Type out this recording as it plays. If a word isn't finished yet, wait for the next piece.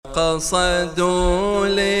قصدوا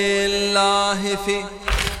لله في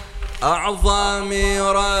أعظم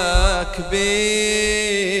ركبي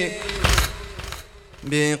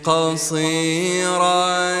بقصيرة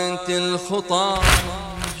الخطى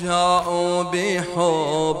جاءوا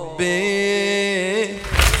بحبي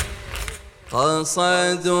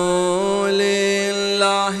قصدوا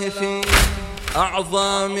لله في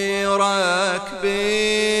أعظم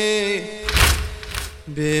ركبي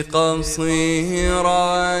بقصيرة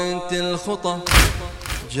الخطى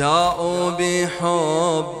جاءوا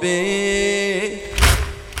بحبي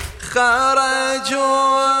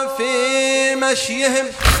خرجوا في مشيهم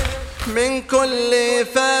من كل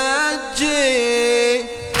فج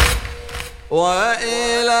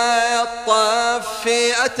وإلى الطف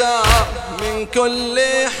أتى من كل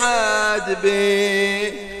حدب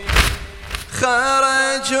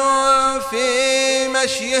خرجوا في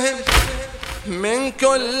مشيهم من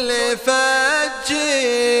كل فج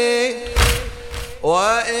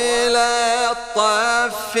وإلى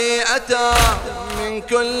الطف أتى من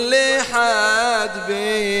كل حدب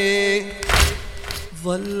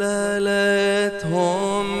ظللتهم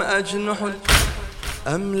أجنح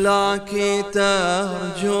الأملاك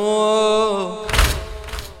ترجو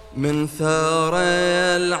من ثار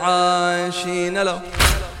العاشين لو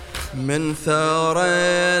من ثار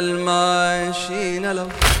الماشين لو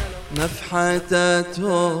نفحة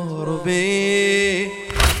تربي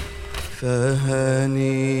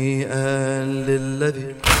فهنيئا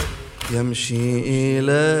للذي يمشي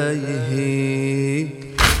إليه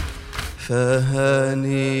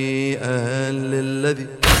فهنيئا للذي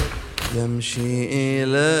يمشي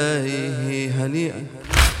إليه هنيئا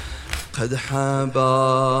قد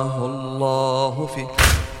حباه الله في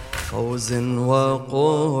فوز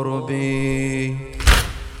وقرب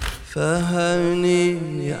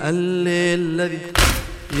فهنيئا للذي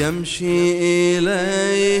يمشي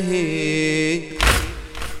إليه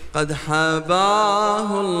قد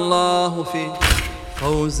حباه الله في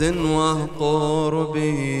فوز وقرب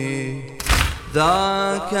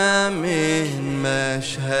ذاك من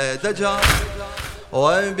مشهد جار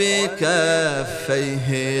وبكفيه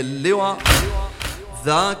اللواء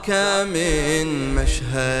ذاك من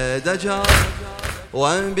مشهد جار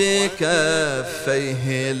وبكفيه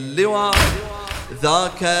اللواء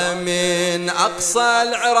ذاك من أقصى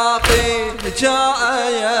العراق جاء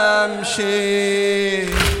يمشي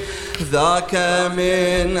ذاك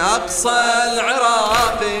من أقصى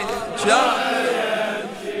العراق جاء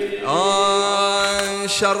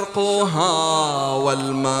شرقها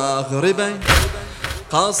والمغربين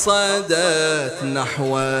قصدت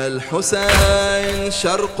نحو الحسين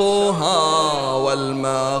شرقها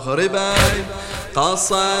والمغربين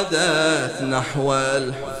قصدت نحو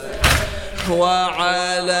الحسين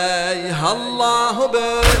وعليها الله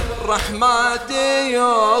بالرحمة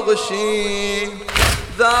يغشي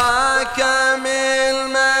ذاك من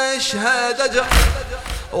مشهد جاء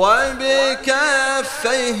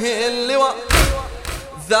وبكفيه اللواء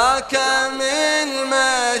ذاك من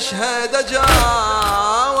مشهد جاء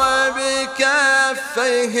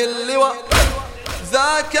وبكفيه اللواء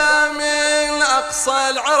ذاك من أقصى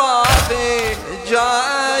العراق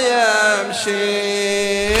جاء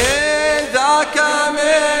يمشي ذاك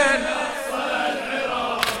من أقصى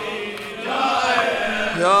العراق جاء يمشي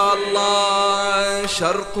يا الله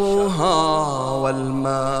شرقها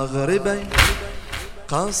والمغربين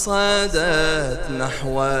قصدت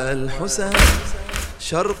نحو الحسين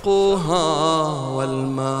شرقها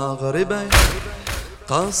والمغربين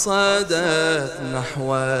قصدت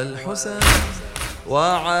نحو الحسين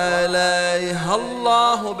وعليها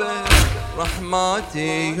الله بالرحمة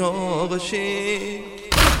يغشي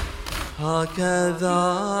هكذا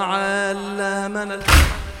علمنا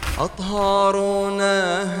الأطهار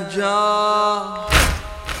نهجا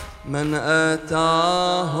من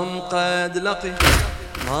أتاهم قد لقي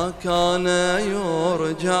ما كان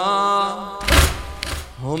يرجى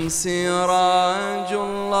هم سراج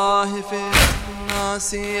الله في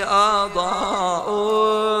الناس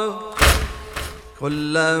أضاءوا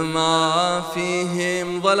كلما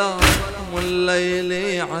فيهم ظلام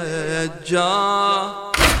الليل عجا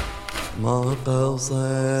ما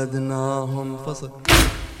قصدناهم فصد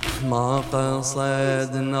ما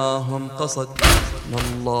قصدناهم قصد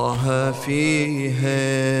الله فيه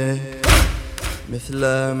مثل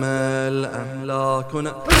ما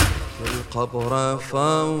الأملاكنا في القبر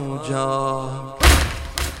فوجا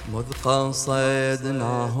مذ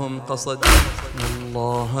قصدناهم قصدنا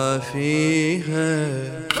الله فيها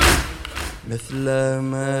مثل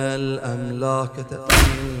ما الأملاك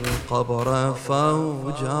في القبر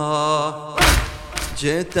فوجا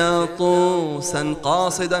جئت طوسا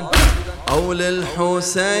قاصدا أو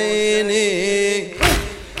للحسين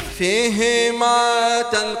فيه ما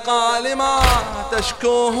تلقى لما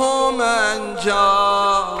تشكوه من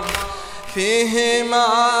جاء فيه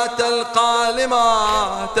ما تلقى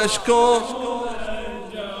لما تشكوه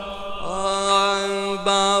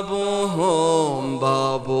بابهم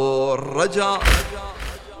باب الرجاء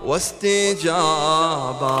واستجابات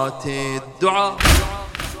الدعاء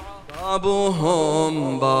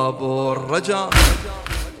بابهم باب الرجاء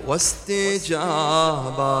واستجابات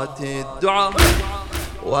الدعاء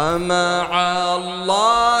ومع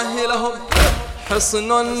الله لهم حصن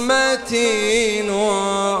متين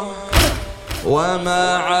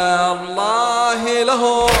ومع الله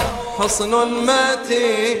لهم حصن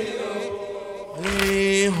متين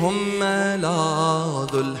هم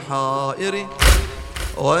ملاذ الحائر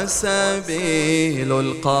وسبيل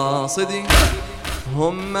القاصد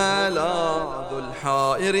هم ملاذ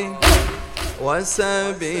الحائر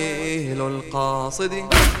وسبيل القاصد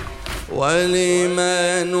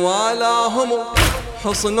ولمن والاهم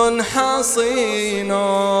حصن حصين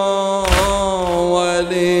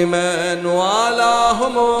ولمن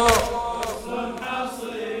والاهم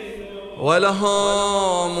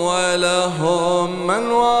ولهم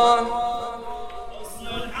من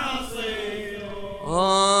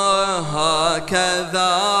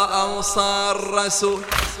هكذا أوصى الرسول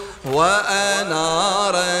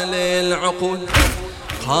وأنار للعقول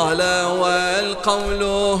قال والقول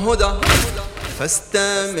هدى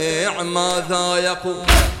فاستمع ماذا يقول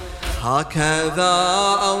هكذا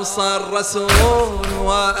أوصى الرسول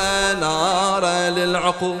وأنار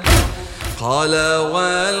للعقول قال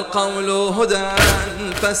والقول هدى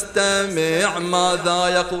فاستمع ماذا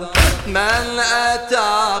يقول من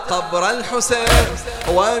أتى قبر الحسين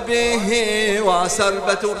وبه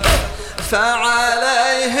وسربته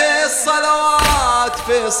فعليه الصلوات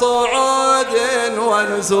في صعود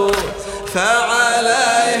ونزول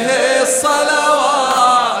فعليه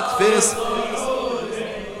الصلوات في صعود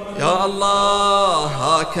يا الله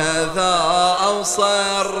هكذا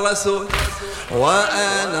أوصى الرسول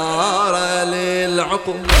وأنار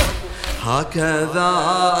للعقول هكذا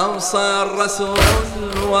أوصى الرسول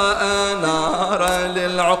وأنار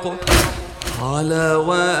للعقول قال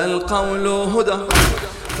والقول هدى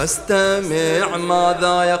فاستمع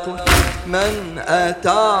ماذا يقول من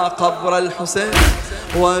أتى قبر الحسين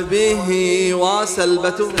وبه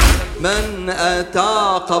وسلبته من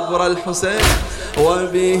أتى قبر الحسين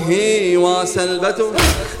وبه وسلبته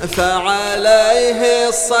فعليه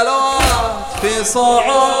الصلاة في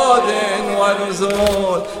صعود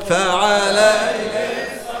ونزول فعليه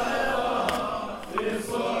الصلاة في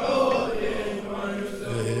صعود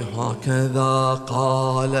ونزول هكذا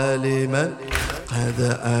قال لمن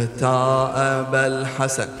قد أتى أبا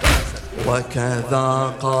الحسن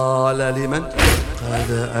وكذا قال لمن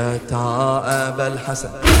قد أتى أبا الحسن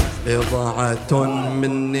بضعة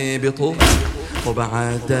مني بطول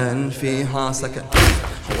وبعدا فيها سكن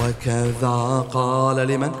وكذا قال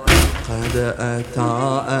لمن قد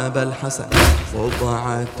أتى أبا الحسن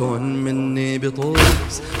بضعة مني بطول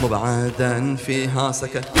مبعدا فيها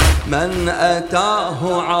سكن من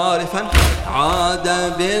أتاه عارفا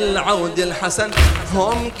عاد بالعود الحسن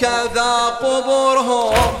هم كذا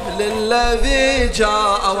قبورهم للذي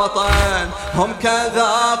جاء وطن هم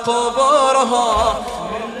كذا قبورهم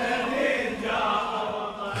للذي جاء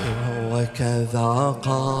وطن وكذا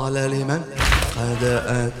قال لمن قد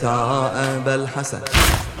أتى أبا الحسن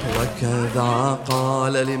وكذا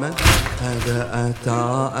قال لمن قد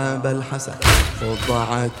أتى أبا الحسن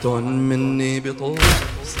بضعة مني بطول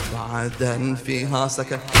بعدا فيها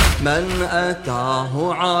سكن من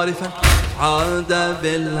أتاه عارفا عاد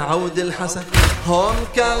بالعود الحسن هم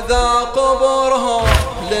كذا قبورهم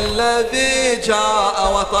للذي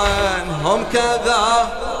جاء وطن هم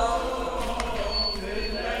كذا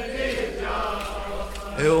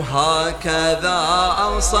وهكذا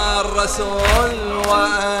أوصى الرسول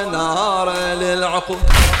وأنار للعقول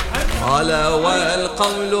قال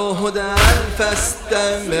والقول هدى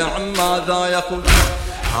فاستمع ماذا يقول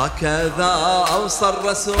هكذا أوصى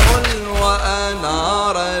الرسول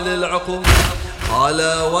وأنار للعقول قال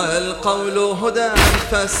والقول هدى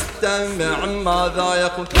فاستمع ماذا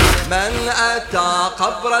يقول من أتى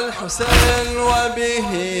قبر الحسين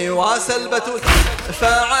وبه وسلبته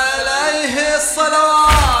فعليه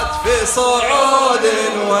الصلاة في صعود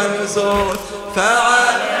ونزول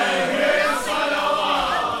فعليه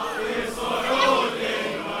الصلوات في صعود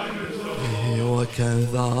ونزول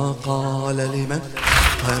وكذا قال لمن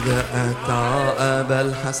قد أتى أبا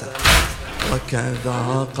الحسن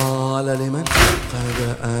وكذا قال لمن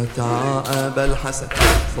قد أتى أبا الحسن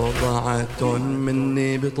بضعة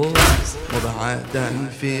مني بطوس وبعدا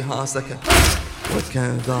فيها سكن.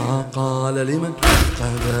 وكذا قال لمن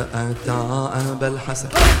قد أتى أبا الحسن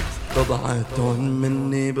بضعة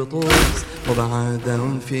مني بطوس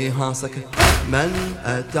وبعدا فيها سكن. من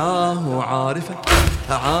أتاه عارفا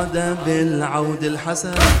عاد بالعود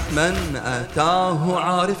الحسن. من أتاه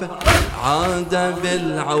عارفا عاد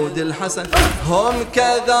بالعود الحسن. هم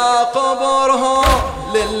كذا قبورهم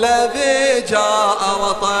للذي جاء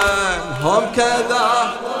وطن. هم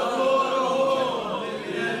كذا